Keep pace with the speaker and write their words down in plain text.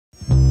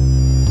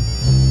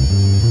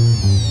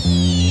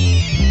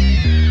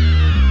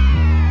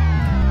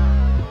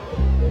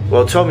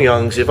Well, Tom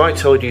Youngs, if I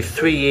told you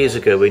 3 years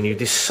ago when you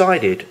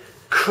decided,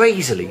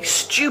 crazily,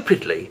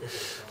 stupidly,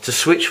 to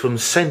switch from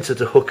centre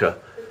to hooker,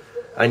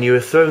 and you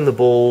were throwing the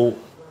ball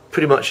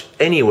pretty much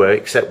anywhere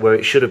except where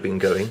it should have been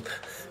going,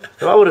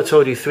 if I would have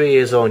told you 3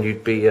 years on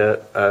you'd be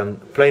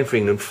playing for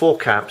England, 4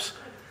 caps,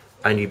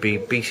 and you'd be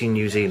beating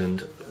New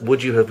Zealand,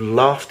 would you have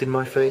laughed in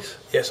my face?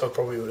 Yes, I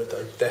probably would have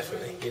done,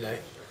 definitely, you know.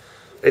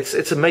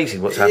 It's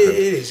amazing what's happened. It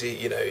is,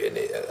 you know, and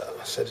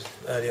I said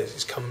earlier,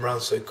 it's come around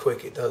so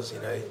quick, it does,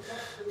 you know.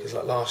 Because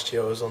like last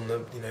year I was on the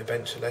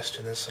bench at Leicester,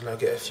 and then suddenly I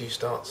get a few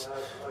starts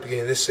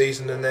beginning of this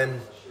season, and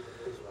then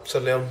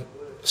suddenly I'm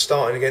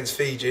starting against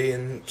Fiji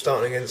and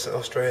starting against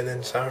Australia and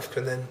then South Africa,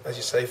 and then, as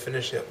you say,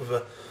 finishing up with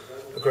a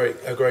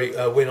great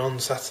win on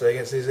Saturday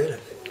against New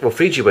Zealand. Well,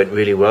 Fiji went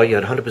really well. You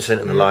had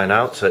 100% in the line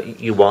out, so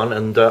you won,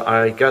 and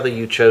I gather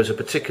you chose a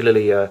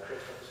particularly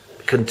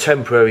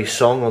contemporary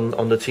song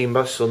on the team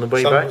bus on the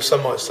way back.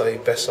 Some might say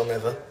best song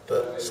ever,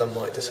 but some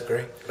might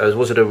disagree.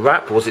 Was it a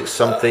rap? Was it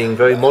something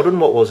very modern?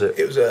 What was it?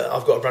 It was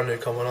I've Got a Brand New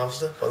Common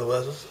After by the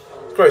Wurzels.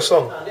 Great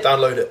song.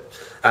 Download it.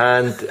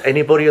 And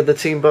anybody on the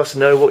team bus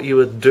know what you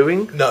were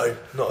doing? No,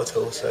 not at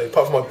all. So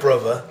apart from my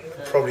brother,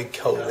 probably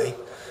Coley,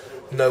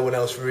 no one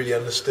else really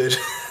understood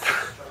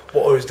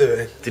what I was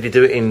doing. Did you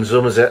do it in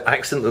Somerset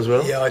accent as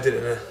well? Yeah, I did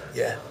it in a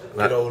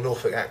good old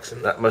Norfolk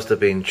accent. That must have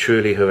been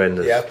truly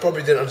horrendous. Yeah, I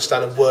probably didn't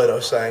understand a word I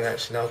was saying,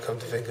 actually, now I've come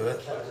to think of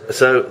it.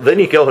 So then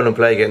you go on and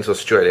play against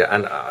Australia,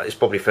 and it's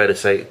probably fair to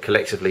say,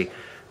 collectively,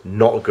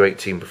 not a great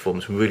team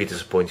performance, really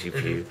disappointing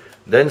for you.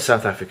 Then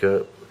South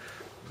Africa,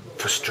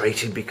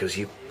 frustrated because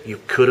you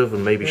could have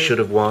and maybe should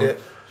have won. Yeah,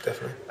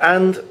 definitely.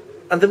 And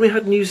then we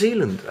had New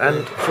Zealand,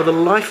 and for the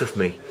life of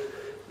me,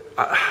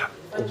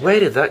 where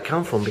did that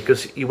come from?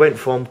 Because you went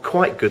from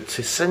quite good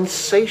to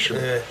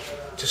sensational. Yeah,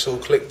 just all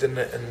clicked, didn't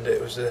it? And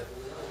it was a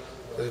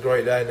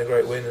great day and a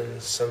great win,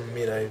 and some,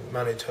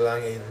 Manu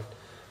Tuilagi, and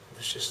it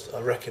was just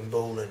a wrecking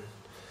ball. And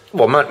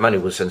well, Manu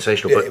was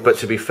sensational, but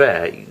to be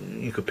fair,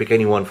 you could pick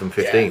anyone from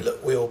 15. Yeah,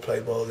 look, we all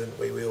played well, didn't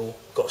we? We all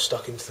got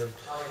stuck into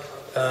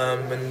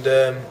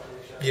them,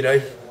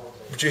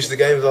 reduced the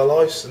game of our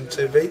lives and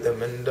to beat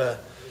them. And it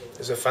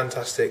was a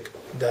fantastic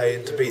day,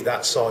 and to beat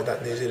that side,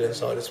 that New Zealand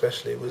side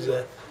especially, was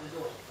a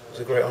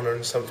great honour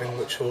and something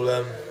which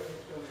will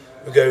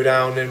go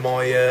down in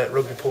my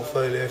rugby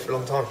portfolio for a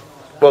long time.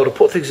 Well, to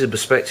put things in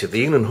perspective,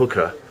 the England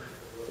hooker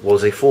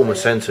was a former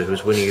centre who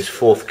was winning his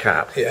 4th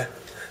cap. Yeah.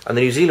 And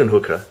the New Zealand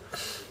hooker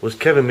was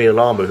Kevin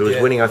Mialama, who was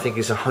winning, I think,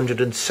 his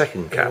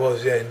 102nd cap. It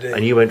was, yeah, indeed.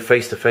 And you went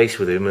face to face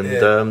with him,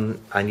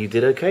 and you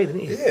did okay,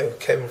 didn't you? Yeah, we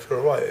came in for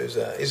a right. It was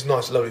he's a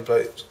nice, lovely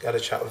bloke. Had a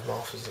chat with him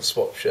afterwards and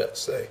swapped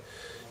shirts. So it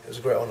was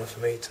a great honour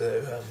for me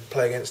to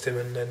play against him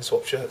and then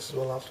swap shirts as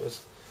well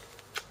afterwards.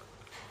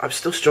 I'm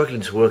still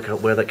struggling to work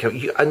out where that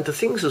came. And the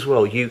things as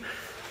well, I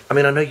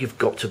know you've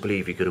got to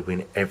believe you've got to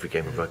win every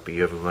game of rugby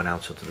you ever run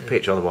out onto the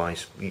pitch,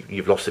 otherwise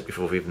you've lost it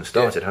before we've even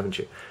started, haven't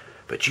you?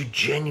 But you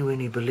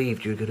genuinely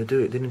believed you were going to do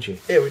it, didn't you?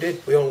 Yeah, we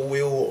did. We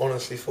all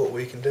honestly thought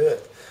we can do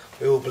it.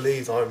 We all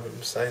believed. I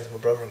remember saying to my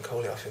brother and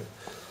Coley, I think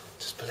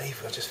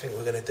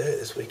we're going to do it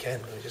this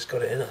weekend. We just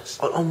got it in us.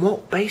 On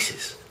what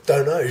basis?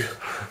 Don't know.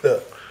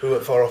 Look, we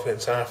weren't far off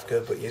against South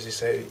Africa, but as you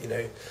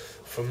say,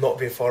 from not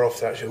being far off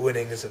to actually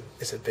winning is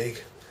a big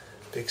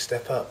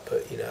step up.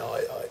 But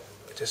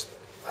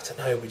I don't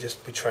know. We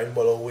trained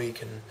well all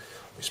week, and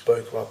we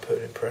spoke about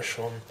putting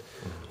pressure on.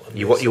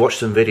 You watched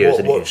some videos,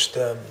 didn't you? Watched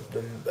the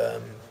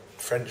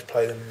French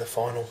play them in the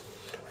final,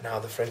 and how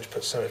the French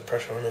put so much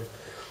pressure on them.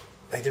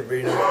 They didn't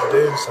really know what to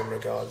do in some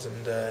regards,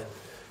 and I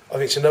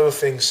think it's another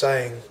thing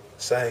saying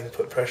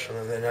put pressure on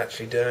them, and then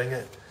actually doing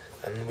it.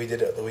 And we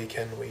did it at the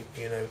weekend. We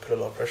put a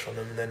lot of pressure on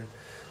them, and then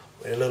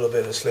we had a little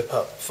bit of a slip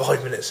up.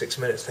 5 minutes, 6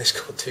 minutes, they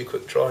scored 2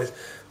 quick tries,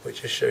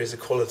 which just shows the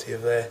quality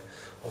of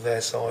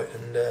their side.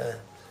 And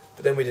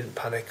but then we didn't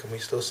panic, and we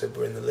still said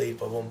we're in the lead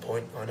by 1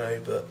 point. I know,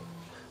 but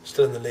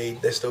still in the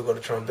lead. They've still got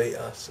to try and beat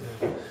us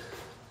and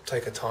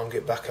take our time,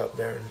 get back up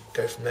there, and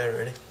go from there.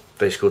 Really.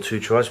 They scored 2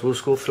 tries. We'll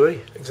score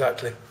 3.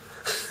 Exactly.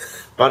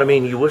 But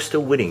you were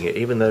still winning it,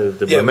 even though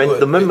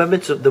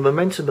the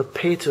momentum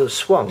appeared to have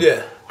swung.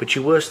 Yeah. But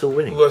you were still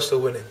winning. We were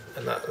still winning,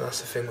 and that's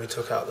the thing we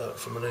took out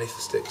from underneath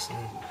the sticks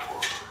and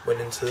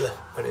went into the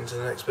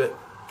next bit.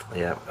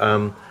 Yeah.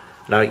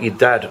 Now your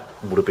dad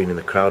would have been in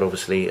the crowd,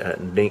 obviously.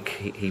 Nick,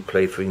 he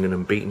played for England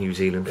and beat New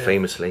Zealand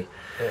famously,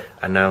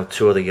 and now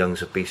 2 other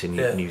youngs have beaten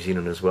New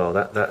Zealand as well.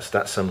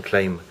 That's some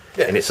claim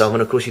in itself,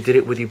 and of course you did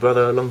it with your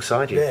brother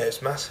alongside you. Yeah,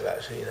 it's massive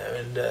actually,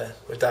 and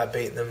with Dad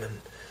beating them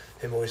and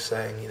him always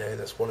saying,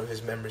 that's one of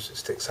his memories that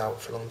sticks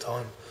out for a long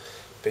time.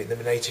 Beating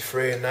them in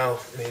 '83, and now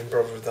me and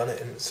brother have done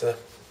it, and it's a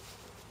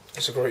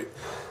great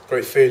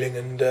feeling,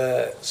 and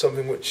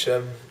something which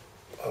I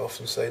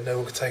often say no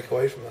one can take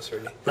away from us,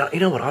 really. Now,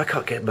 you know what, I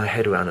can't get my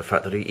head around the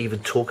fact that you're even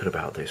talking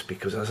about this,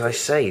 because as I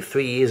say,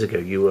 3 years ago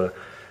you were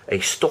a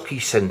stocky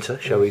centre,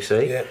 shall we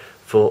say,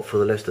 for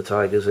the Leicester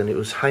Tigers, and it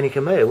was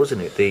Heineke Meyer,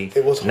 wasn't it?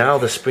 It was now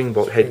Heineke. The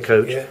Springbok head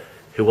coach,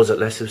 who was at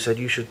Leicester, said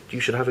you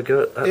should have a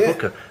go at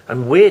hooker,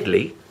 and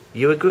weirdly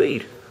you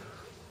agreed.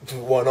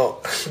 why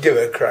not? Give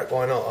it a crack,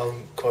 why not?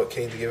 I'm quite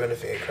keen to give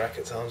anything a crack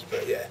at times,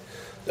 but yeah,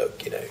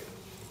 look, you know,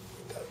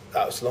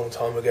 that was a long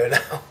time ago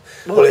now.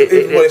 Well,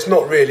 it's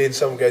not really in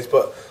some games,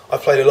 but I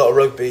played a lot of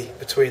rugby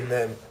between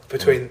then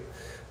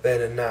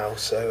and now,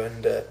 so,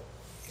 and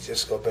he's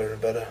just got better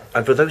and better.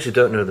 And for those who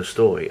don't know the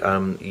story,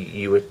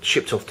 you were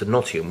shipped off to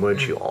Nottingham,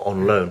 weren't you,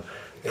 on loan,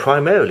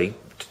 primarily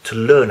to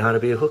learn how to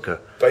be a hooker?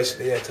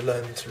 Basically, yeah, to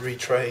learn to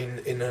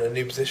retrain in a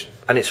new position.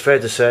 And it's fair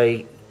to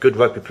say, good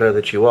rugby player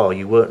that you are,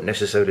 you weren't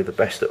necessarily the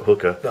best at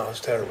hooker. No, I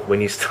was terrible.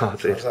 When you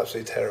started. I was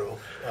absolutely terrible.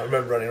 I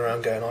remember running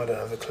around going, I don't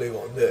have a clue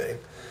what I'm doing.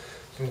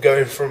 From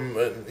going from,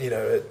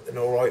 an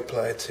alright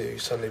player to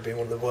suddenly being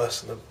one of the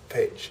worst on the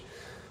pitch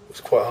was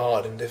quite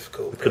hard and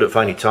difficult. You couldn't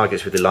find any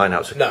targets with the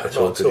line-outs at all?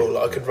 No, not at all.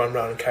 I could run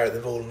around and carry the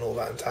ball and all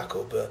that and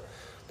tackle, but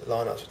the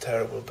line-outs were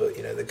terrible. But,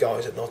 the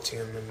guys at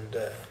Nottingham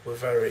were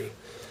very,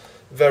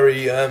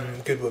 very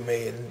good with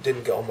me and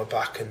didn't get on my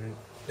back, and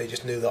they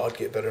just knew that I'd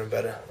get better and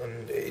better,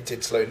 and it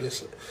did slowly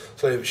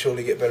but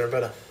surely get better and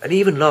better. And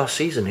even last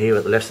season here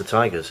at the Leicester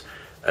Tigers,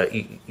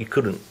 you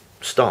couldn't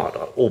start,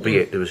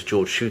 albeit there was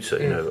George Shooter,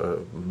 a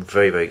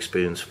very, very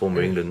experienced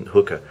former England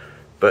hooker.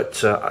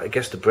 But I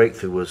guess the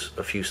breakthrough was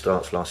a few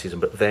starts last season,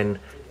 but then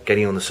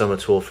getting on the summer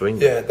tour for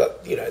England.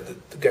 Yeah,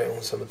 the going on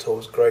the summer tour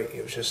was great.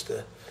 It was just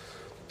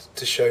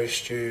to show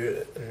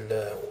Stu and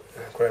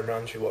Graham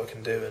Ramsey what I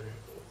can do,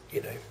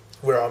 and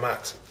where I'm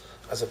at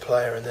as a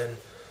player, and then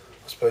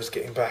I suppose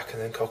getting back,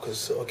 and then Cocker's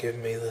sort of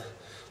giving me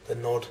the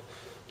nod,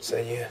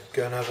 saying, yeah,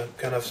 go and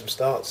have some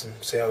starts and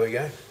see how we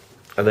go.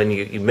 And then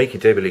you make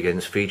your debut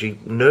against Fiji.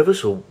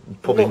 Nervous, or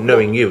probably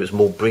knowing you, it's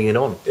more bringing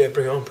on? Yeah,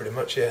 bring on pretty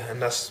much, yeah.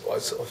 And that's why I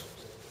sort of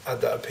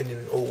had that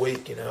opinion all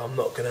week. I'm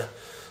not going to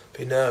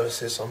be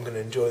nervous. I'm going to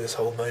enjoy this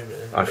whole moment.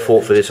 And, I've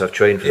fought for this, I've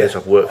trained for this,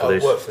 I've worked for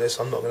this. I've worked for this,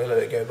 I'm not going to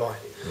let it go by.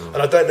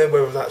 And I don't know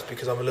whether that's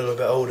because I'm a little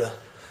bit older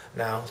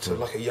now, so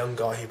like a young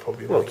guy, he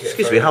probably won't get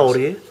excuse me, how old are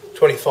you?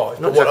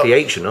 25. Not exactly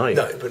ancient, are you?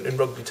 No, but in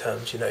rugby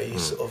terms,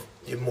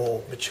 you're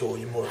more mature,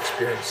 you're more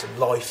experienced in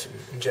life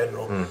in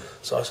general.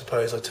 So I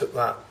suppose I took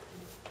that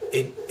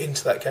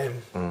into that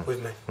game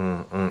with me.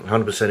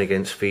 100%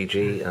 against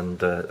Fiji and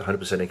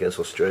 100% against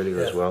Australia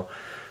as well.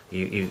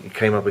 You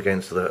came up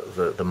against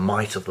the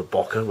might of the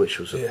Bokker, which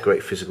was a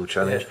great physical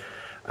challenge.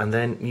 And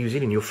then New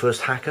Zealand, your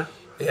first hacker.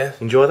 Yeah.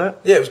 Enjoy that?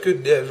 Yeah, it was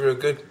good. Yeah, it was real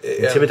good.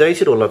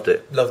 Intimidated or loved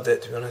it? Loved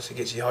it, to be honest. It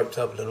gets you hyped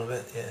up a little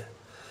bit, yeah.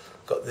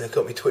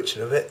 Got me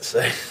twitching a bit,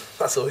 so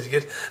that's always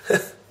good.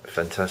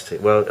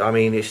 Fantastic. Well, I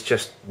mean, it's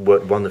just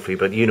worked wonderfully,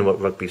 but you know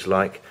what rugby's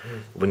like.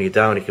 When you're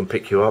down, he can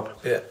pick you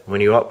up. Yeah.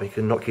 When you're up, he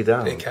can knock you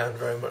down. It can,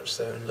 very much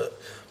so. And look,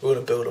 we're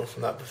going to build on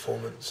from that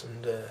performance.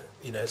 And,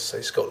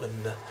 say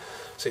Scotland,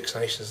 Six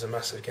Nations is a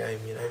massive game,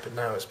 but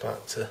now it's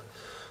back to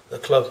the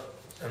club.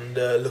 And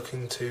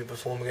looking to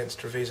perform against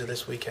Trevisa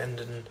this weekend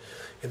and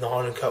in the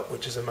Highland Cup,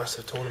 which is a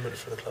massive tournament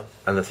for the club.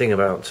 And the thing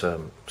about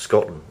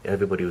Scotland,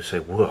 everybody would say,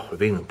 whoa,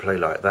 if England play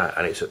like that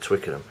and it's at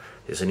Twickenham,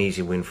 it's an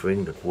easy win for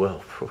England.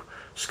 Well,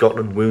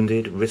 Scotland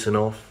wounded, written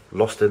off,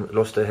 lost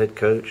their head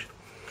coach.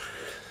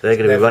 They're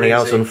going to be running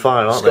out on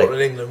fire, aren't they?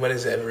 Scotland, England, when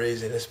is it ever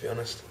easy, let's be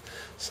honest.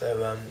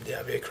 So,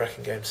 it'll be a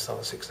cracking game to start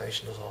the Six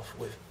Nations off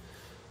with.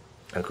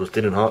 And of course,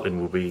 Dylan Hartland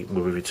will be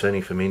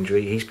returning from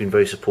injury. He's been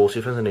very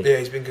supportive, hasn't he? Yeah,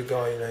 he's been a good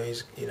guy.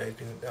 He's been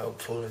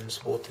helpful and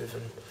supportive,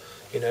 and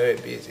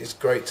it's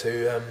great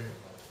to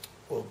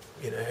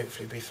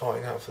hopefully be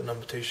fighting out for the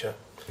number 2 shirt.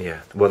 Yeah,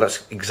 well,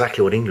 that's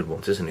exactly what England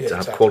wants, isn't it? To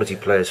have quality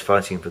players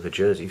fighting for the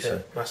jersey. Yeah,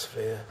 so.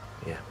 Massively. Yeah.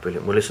 Yeah,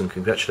 brilliant. Well, listen,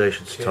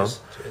 congratulations, Cheers.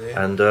 Tom. Cheers,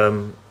 yeah.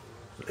 And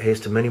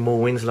here's to many more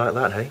wins like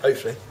that, hey?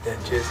 Hopefully. Yeah.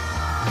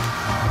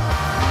 Cheers.